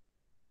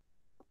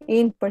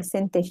in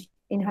percentage,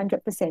 in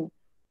 100%.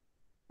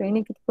 So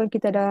ini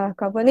kita dah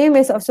cover ni,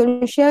 mass of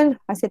solution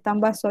hasil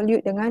tambah solute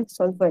dengan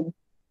solvent.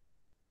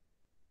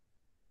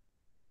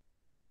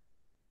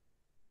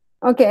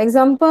 Okay,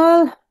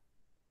 example,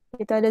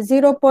 kita ada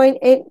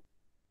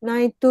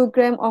 0.892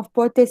 gram of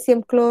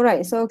potassium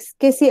chloride. So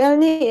KCl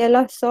ni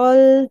ialah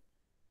solute.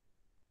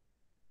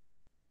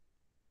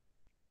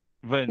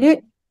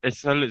 Solute.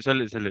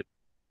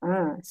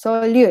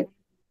 Solute.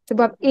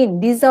 Sebab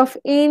dissolve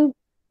in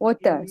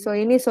water. So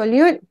ini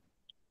solute.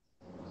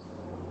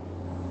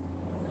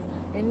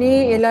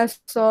 Ini ialah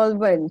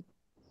solvent.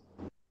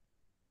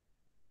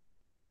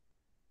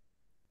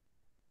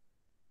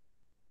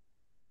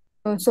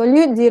 So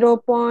solute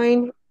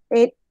 0.892,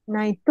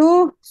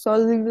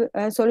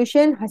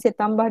 solution hasil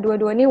tambah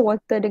dua-dua ni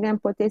water dengan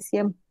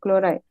potassium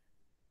chloride.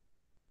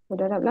 So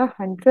darablah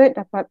 100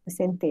 dapat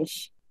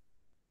percentage.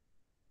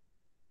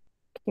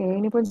 Okay,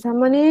 ini pun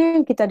sama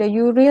ni. Kita ada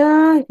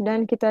urea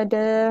dan kita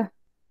ada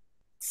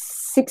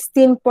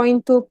 16.2%.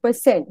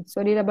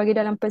 So dia dah bagi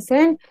dalam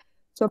persen.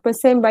 So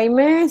percent by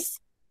mass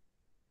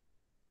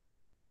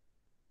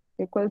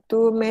equal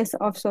to mass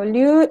of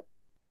solute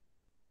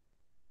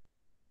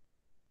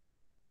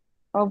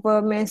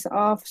over mass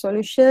of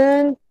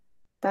solution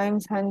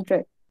times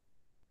 100.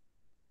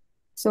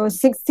 So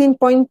 16.2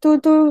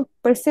 tu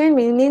percent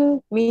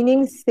meaning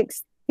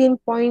 16.2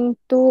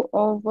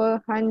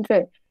 over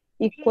 100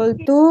 equal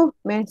to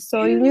mass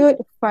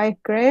solute 5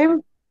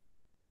 gram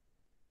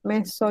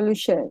mass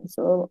solution.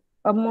 So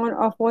amount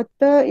of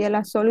water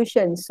ialah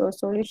solution. So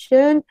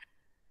solution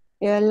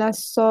ialah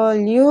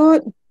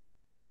solute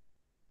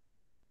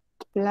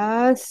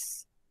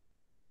plus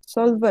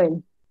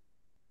solvent.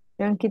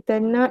 Yang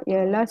kita nak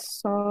ialah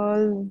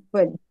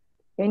solvent.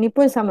 Yang ni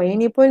pun sama. Yang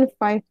ni pun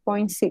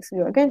 5.6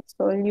 juga kan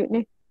solute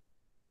ni.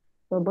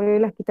 So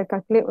bolehlah kita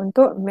calculate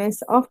untuk mass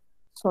of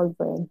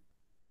solvent.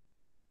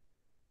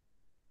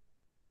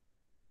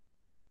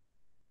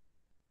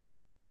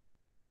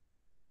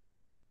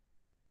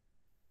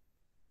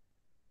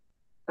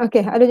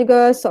 Okay, ada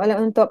juga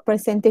soalan untuk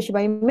percentage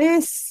by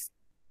mass.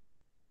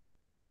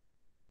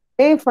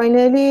 Okay,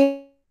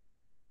 finally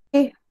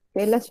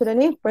last sudah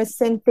ni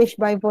percentage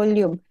by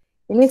volume.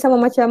 Ini sama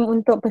macam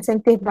untuk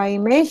percentage by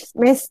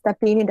mass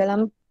tapi ini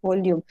dalam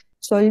volume.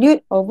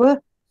 Solute over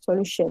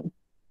solution.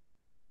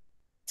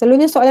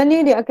 Selalunya soalan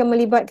ni dia akan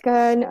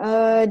melibatkan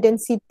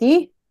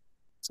density.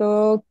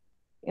 So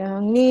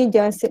yang ni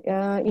just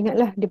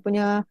ingatlah dia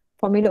punya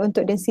formula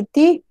untuk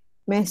density,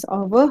 mass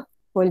over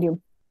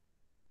volume.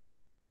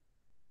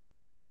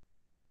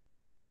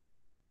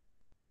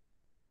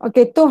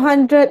 Okay,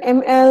 200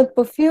 ml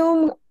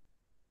perfume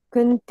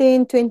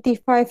contain 25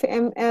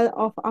 ml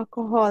of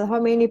alcohol. How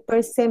many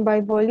percent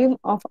by volume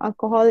of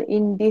alcohol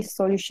in this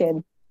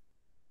solution?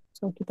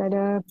 So kita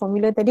ada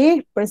formula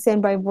tadi,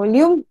 percent by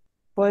volume,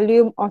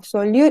 volume of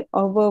solute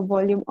over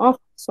volume of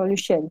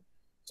solution.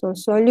 So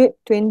solute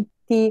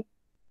 28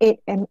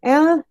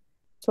 ml,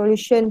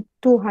 solution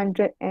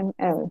 200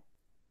 ml.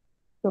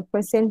 So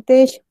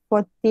percentage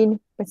 14%.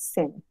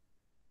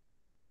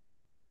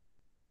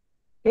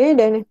 Okay,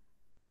 then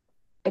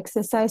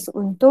exercise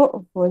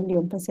untuk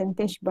volume,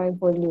 percentage by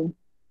volume.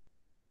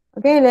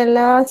 Okay, then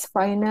last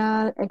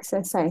final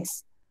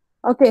exercise.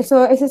 Okay,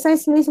 so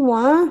exercise ni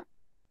semua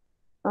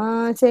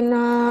saya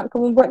nak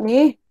kamu buat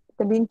ni,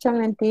 kita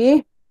bincang nanti.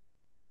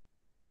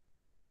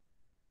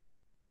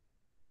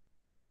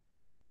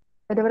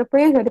 Ada berapa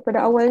ya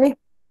daripada awal ni?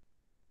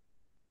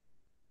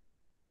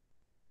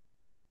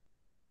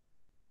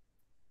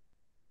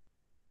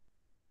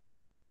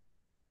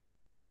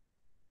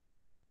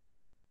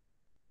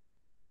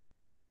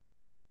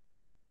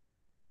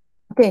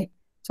 Okay,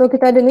 so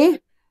kita ada ni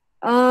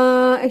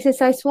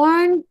exercise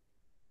 1.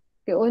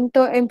 Okay,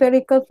 untuk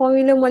empirical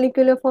formula,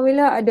 molecular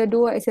formula ada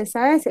dua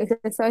exercise.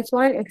 Exercise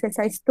 1,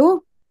 exercise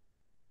 2.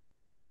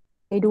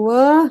 Okay,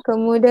 2.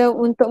 Kemudian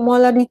untuk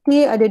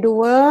molarity ada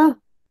 2.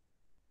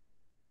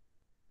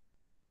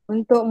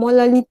 Untuk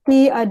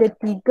molality ada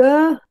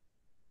 3.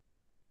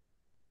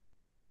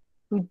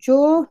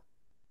 7.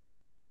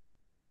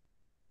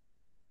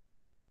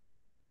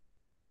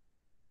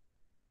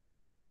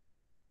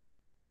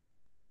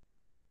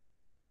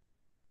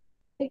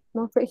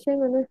 Mole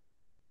fraction mana?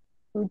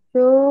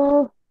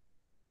 7.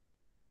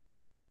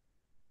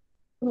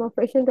 Mole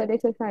fraction tak ada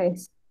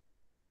exercise.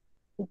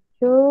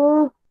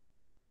 7.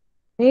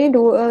 Ni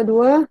 2,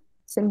 9,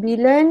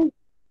 11,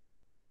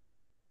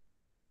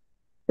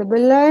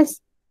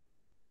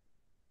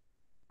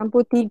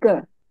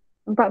 63,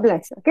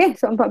 14. Okay,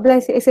 so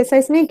 14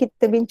 exercise ni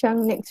kita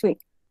bincang next week.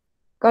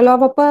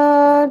 Kalau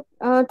apa-apa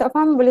tak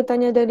faham boleh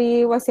tanya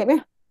dari WhatsApp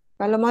ya.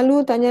 Kalau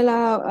malu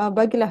tanyalah,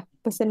 bagilah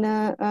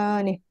personal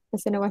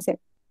personal WhatsApp.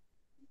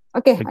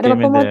 Okay, ada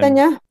apa-apa mau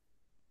tanya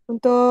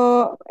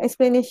untuk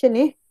explanation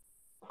ni?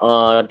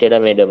 Tiada,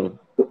 madam.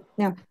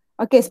 Ya.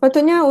 Okay,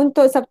 sepatutnya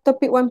untuk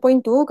subtopik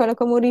 1.2 kalau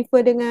kamu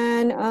refer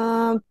dengan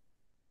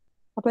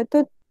apa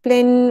tu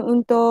plan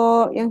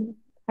untuk yang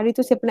hari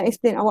tu saya pernah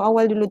explain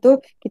awal-awal dulu tu,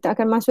 kita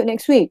akan masuk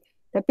next week.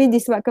 Tapi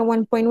disebabkan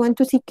 1.1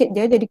 tu sikit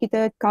je, jadi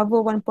kita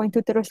cover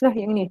 1.2 teruslah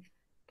yang ni.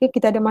 Okay,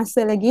 kita ada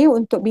masa lagi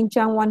untuk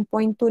bincang 1.2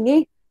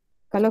 ni.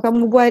 Kalau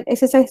kamu buat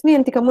exercise ni,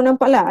 nanti kamu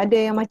nampak lah ada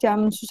yang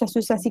macam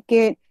susah-susah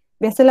sikit.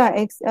 Biasalah,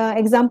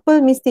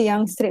 example mesti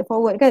yang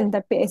straightforward kan,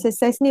 tapi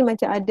exercise ni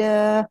macam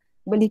ada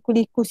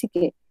berliku-liku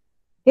sikit.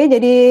 Okay,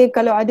 jadi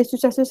kalau ada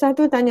susah-susah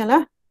tu,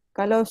 tanyalah.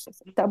 Kalau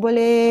tak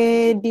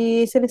boleh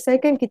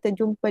diselesaikan, kita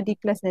jumpa di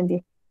kelas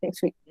nanti,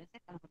 next week.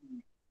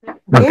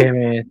 Okay,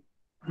 Miss.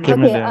 Okay, okay,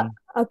 madam.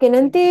 okay,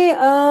 nanti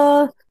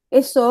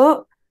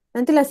esok,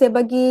 nantilah saya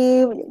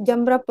bagi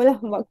jam berapa lah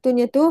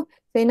waktunya tu,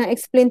 saya nak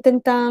explain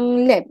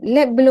tentang lab.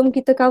 Lab belum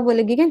kita cover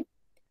lagi kan?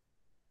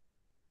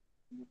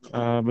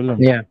 Belum.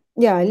 Ya.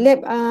 Ya,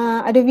 lab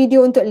ada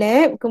video untuk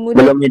lab,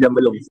 kemudian Belum madam,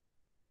 belum.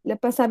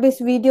 lepas habis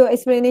video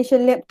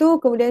explanation lab tu,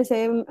 kemudian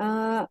saya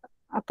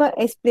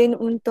explain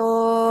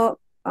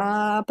untuk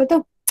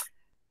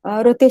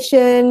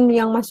rotation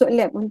yang masuk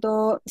lab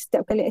untuk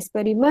setiap kali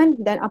eksperimen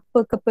dan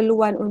apa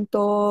keperluan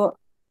untuk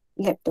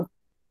lab tu.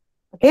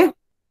 Okay?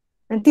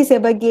 Nanti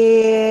saya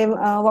bagi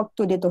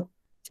waktu dia tu.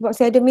 Sebab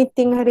saya ada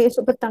meeting hari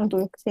esok petang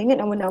tu. Saya ingat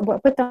nak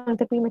buat petang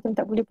tapi macam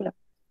tak boleh pula.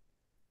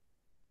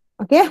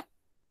 Okay?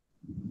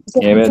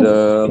 Ya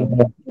madam.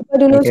 Jumpa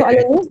dulu Okay.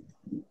 soalan ni.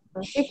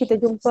 Okay, kita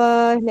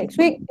jumpa next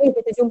week.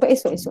 Kita jumpa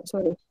esok.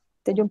 Sorry.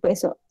 Kita jumpa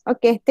esok.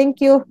 Okay, thank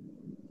you.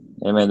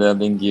 Ya madam,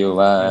 thank you.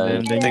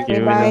 Bye. Madam, thank Okay,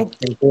 you. bye.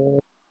 Thank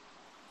you.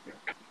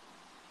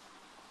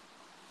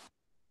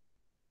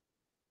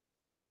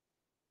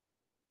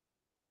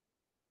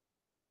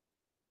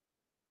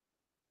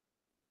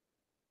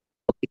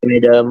 Okay,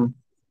 madam.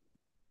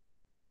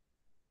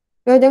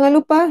 Jangan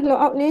lupa log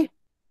out ni.